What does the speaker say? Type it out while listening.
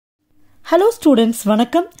Hello students,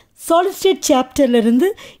 வணக்கம். Solid state chapterல இருந்து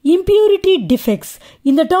Impurity Defects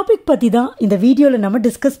இந்த டாபிக் பத்தி தான் இந்த வீடியோல நம்ம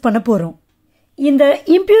டிஸ்கஸ் பண்ண போறோம். இந்த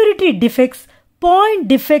Impurity Defects point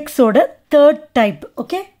defects ஓட third type,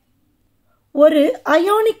 okay? ஒரு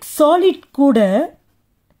ionic solid கூட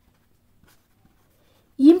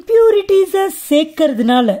impurities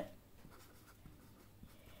சேர்க்கிறதுனால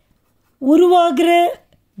உருவாகிற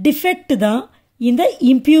டிஃபெக்ட் தான் இந்த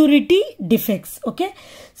impurity defects, okay?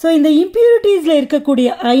 So இந்த impuritiesல இருக்கக்கூடிய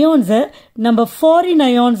ions நம்ம foreign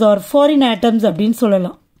ions or foreign atoms அப்படினு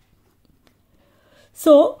சொல்லலாம்.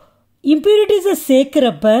 So impurities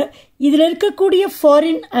சேர்க்கிறப்ப இதுல இருக்கக்கூடிய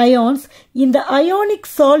foreign ions இந்த ionic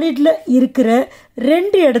solidல இருக்கிற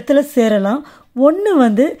ரெண்டு இடத்துல சேரலாம். ஒன்னு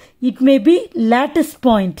வந்து it may be lattice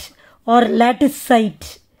point or lattice site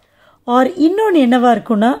or இன்னொன்னு என்னவா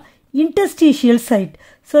இருக்கும்னா interstitial site.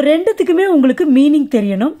 So ரெண்டுத்துக்குமே உங்களுக்கு மீனிங்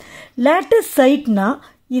தெரியணும். lattice siteனா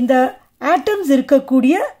இந்த atoms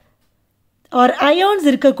இருக்கக்கூடிய or ions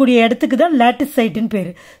இருக்கக்கூடிய இடத்துக்கு தான் lattice siteன்னு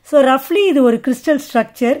பேரு. So roughly இது ஒரு crystal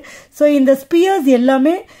structure. So இந்த spheres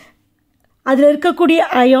எல்லாமே அதில் இருக்கக்கூடிய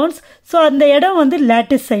ions. ஸோ அந்த இடம் வந்து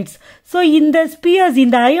lattice sites. ஸோ இந்த ஸ்பியர்ஸ்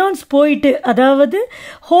இந்த ions போயிட்டு அதாவது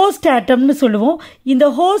ஹோஸ்ட் ஆட்டம்னு சொல்லுவோம். இந்த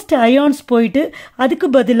ஹோஸ்ட் ions போயிட்டு அதுக்கு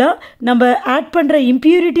பதிலாக நம்ம ஆட் பண்ணுற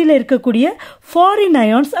இம்ப்யூரிட்டியில் இருக்கக்கூடிய ஃபாரின்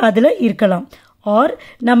ions அதில் இருக்கலாம். ஆர்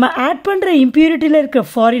நம்ம ஆட் பண்ணுற இம்ப்யூரிட்டியில் இருக்க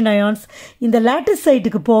ஃபாரின் ions இந்த lattice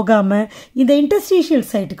சைட்டுக்கு போகாமல் இந்த இன்டர்ஸ்டீஷியல்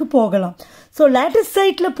சைட்டுக்கு போகலாம். ஸோ lattice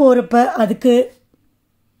சைட்டில் போகிறப்ப அதுக்கு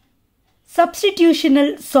substitutional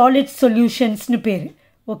solid solutions nu peru,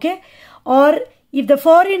 okay? Or if the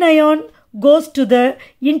foreign ion goes to the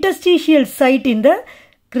interstitial site in the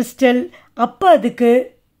crystal, appa adukku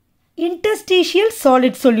interstitial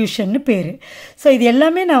solid solution nu peru. So இது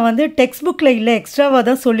எல்லாமே நான் வந்து டெக்ஸ்ட் புக்ல இல்ல எக்ஸ்ட்ராவா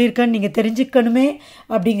தான் சொல்லியிருக்கேன், நீங்க தெரிஞ்சுக்கணுமே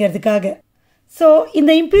அப்படிங்கிறதுக்காக. ஸோ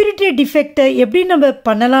இந்த impurity defect எப்படி நம்ம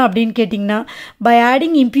பண்ணலாம் அப்படின்னு கேட்டிங்கன்னா by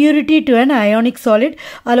adding impurity to an ionic solid,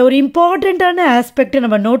 அதில் ஒரு இம்பார்ட்டண்ட்டான ஆஸ்பெக்டை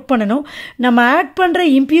நம்ம நோட் பண்ணணும். நம்ம ஆட் பண்ணுற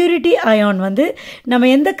impurity ion வந்து நம்ம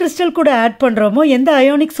எந்த கிறிஸ்டல் கூட ஆட் பண்ணுறோமோ எந்த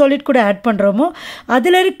ionic solid கூட ஆட் பண்ணுறோமோ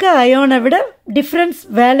அதில் இருக்க அயோனை விட டிஃப்ரென்ஸ்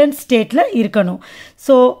வேலன்ஸ் ஸ்டேட்டில் இருக்கணும்.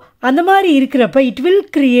 ஸோ அந்த மாதிரி இருக்கிறப்ப it will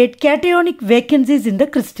create cationic vacancies in the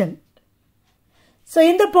crystal. So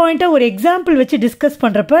இந்த பாயிண்ட்டை ஒரு எக்ஸாம்பிள் வச்சு டிஸ்கஸ்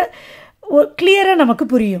பண்ணுறப்ப கிளியராக நமக்கு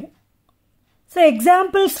புரியும். So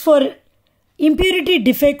examples for impurity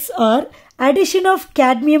defects R addition of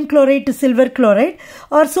cadmium chloride to silver chloride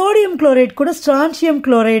or sodium chloride கூட strontium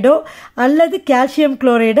chlorideோ அல்லது calcium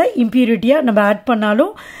chloride impurityயாக நம்ம ஆட்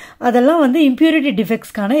பண்ணாலும் அதெல்லாம் வந்து impurity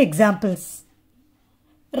defectsக்கான எக்ஸாம்பிள்ஸ்.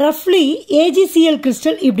 ரஃப்லி AgCl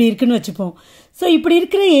crystal இப்படி இருக்குன்னு வச்சுப்போம். ஸோ இப்படி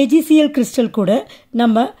இருக்கிற AgCl crystal கூட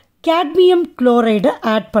நம்ம cadmium chloride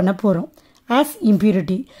ஆட் பண்ண போகிறோம் as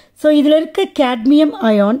impurity. ஸோ இதில் இருக்க cadmium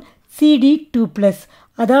ion CD2+,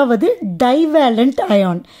 அதாவது divalent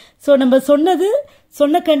ion. ஸோ நம்ம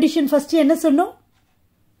சொன்ன கண்டிஷன் ஃபர்ஸ்ட் என்ன சொன்னோம்?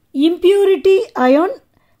 impurity ion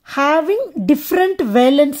having different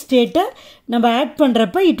valence state நம்ம ஆட்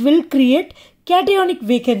பண்ணுறப்ப it will create cationic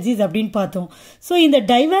vacancies அப்படின்னு பார்த்தோம். ஸோ இந்த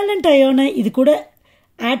divalent ion இது கூட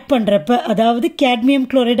ஆட் பண்ணுறப்ப அதாவது cadmium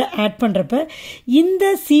chloride ஆட் பண்ணுறப்ப இந்த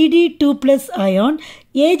CD2+ அயான்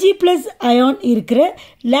Ag+ அயான் இருக்கிற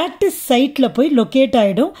lattice சைட்டில் போய் லொக்கேட்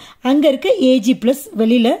ஆகிடும். அங்கே இருக்க Ag+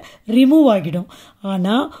 வெளியில் ரிமூவ் ஆகிடும்.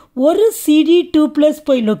 ஆனால் ஒரு CD2+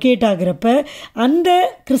 போய் லொக்கேட் ஆகிறப்ப அந்த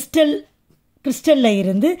கிறிஸ்டலில்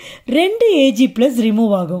இருந்து 2 Ag+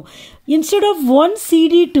 ரிமூவ் ஆகும். Instead of 1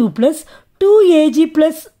 CD2+, 2 Ag+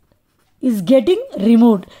 is getting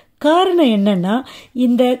removed. காரணம் என்னன்னா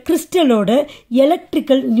இந்த கிறிஸ்டலோட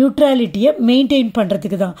எலக்ட்ரிக்கல் நியூட்ரலிட்டியை மெயின்டைன்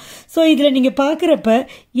பண்ணுறதுக்கு தான். ஸோ இதில் நீங்கள் பார்க்குறப்ப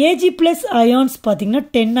Ag+ அயான்ஸ் பார்த்தீங்கன்னா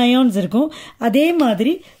 10 அயான்ஸ் இருக்கும். அதே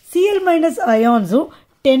மாதிரி Cl- அயான்ஸும்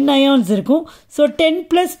 10 அயான்ஸ் இருக்கும். ஸோ 10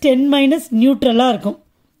 + 10- நியூட்ரலாக இருக்கும்.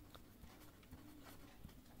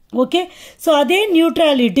 ஓகே, ஸோ அதே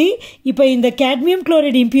நியூட்ரலிட்டி இப்போ இந்த cadmium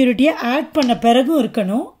chloride impurityயை ஆட் பண்ண பிறகும்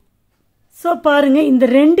இருக்கணும். ஸோ பாருங்கள் இந்த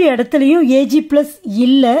ரெண்டு இடத்துலையும் Ag+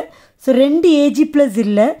 இல்லை. ஸோ 2 Ag+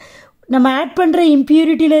 இல்லை. நம்ம ஆட் பண்ணுற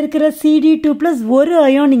இம்ப்யூரிட்டியில் இருக்கிற CD2+ ஒரு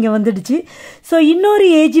அயான் இங்கே வந்துடுச்சு. ஸோ இன்னொரு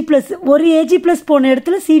Ag+, ஒரு Ag+ போன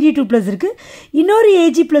இடத்துல CD2+ இருக்குது. இன்னொரு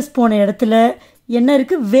Ag+ போன இடத்துல என்ன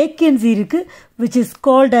இருக்குது? வேக்கன்சி இருக்குது, which is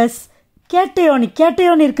called as cationic.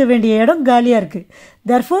 கேட்டயோன் இருக்க வேண்டிய இடம் காலியாக இருக்குது.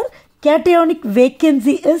 therefore cationic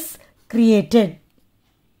vacancy is created.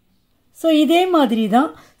 So இதே மாதிரி தான்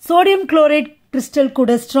சோடியம் குளோரைட் கிறிஸ்டல்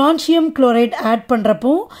கூட ஸ்ட்ரான்சியம் குளோரைட் ஆட்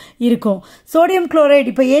பண்ணுறப்போ இருக்கும். சோடியம் குளோரைட்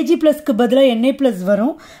இப்போ Ag+க்கு பதிலாக Na+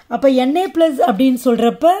 வரும். அப்போ Na+ அப்படின்னு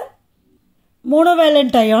சொல்கிறப்ப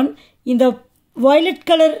மோனோவேலண்ட் அயான் இந்த வயலட்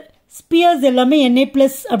கலர் ஸ்பியர்ஸ் எல்லாமே Na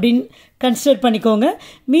ப்ளஸ் அப்படின்னு கன்சிடர் பண்ணிக்கோங்க.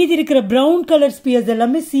 மீதி இருக்கிற ப்ரௌன் கலர் ஸ்பியர்ஸ்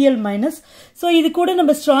எல்லாமே Cl மைனஸ். ஸோ இது கூட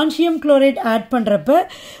நம்ம ஸ்ட்ரான்சியம் குளோரைட் ஆட் பண்ணுறப்ப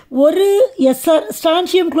ஒரு SR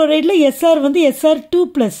ஸ்ட்ரான்சியம் குளோரைடில் SR வந்து SR2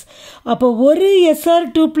 ப்ளஸ். அப்போ ஒரு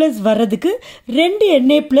SR2 ப்ளஸ் வர்றதுக்கு 2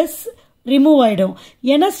 Na ப்ளஸ் ரிமூவ் ஆகிடும்.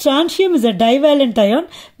 ஏன்னா strontium is a divalent ion,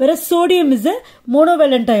 வேற sodium is a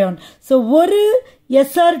monovalent ion. So ஒரு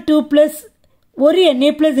SR2 ப்ளஸ் ஒரு Na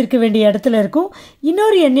ப்ளஸ் இருக்க வேண்டிய இடத்துல இருக்கும்,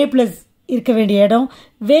 இன்னொரு Na ப்ளஸ் இருக்க வேண்டிய இடம்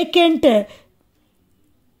வேக்கண்ட்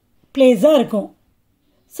பிளேஸாக இருக்கும்.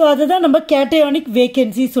 ஸோ அதை தான் நம்ம கேட்டயானிக்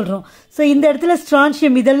வேக்கன்சி சொல்கிறோம். ஸோ இந்த இடத்துல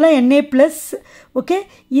ஸ்ட்ரான்சியம் இதெல்லாம் Na ப்ளஸ், ஓகே,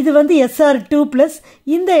 இது வந்து SR2 ப்ளஸ்,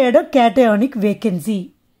 இந்த இடம் கேட்டயானிக் வேக்கன்சி.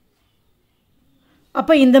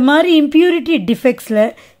 அப்போ இந்த மாதிரி இம்ப்யூரிட்டி டிஃபெக்ட்ஸில்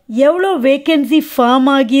எவ்வளோ வேக்கன்சி ஃபார்ம்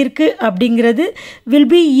ஆகியிருக்கு அப்படிங்கிறது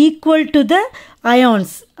will be equal to the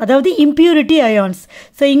ions, அதாவது இம்ப்யூரிட்டி அயான்ஸ்.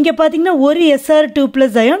 ஸோ இங்கே பார்த்தீங்கன்னா ஒரு SR2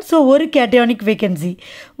 ப்ளஸ் அயான், ஸோ ஒரு கேட்டயானிக் வேக்கன்சி.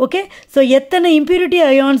 ஓகே, ஸோ எத்தனை இம்ப்யூரிட்டி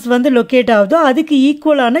அயான்ஸ் வந்து லொக்கேட் ஆகுதோ அதுக்கு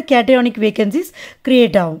ஈக்குவலான கேட்டயானிக் வேக்கன்சிஸ்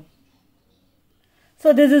கிரியேட் ஆகும்.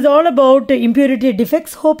 So this is all about impurity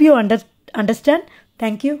defects. Hope you understand.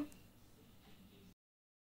 Thank you.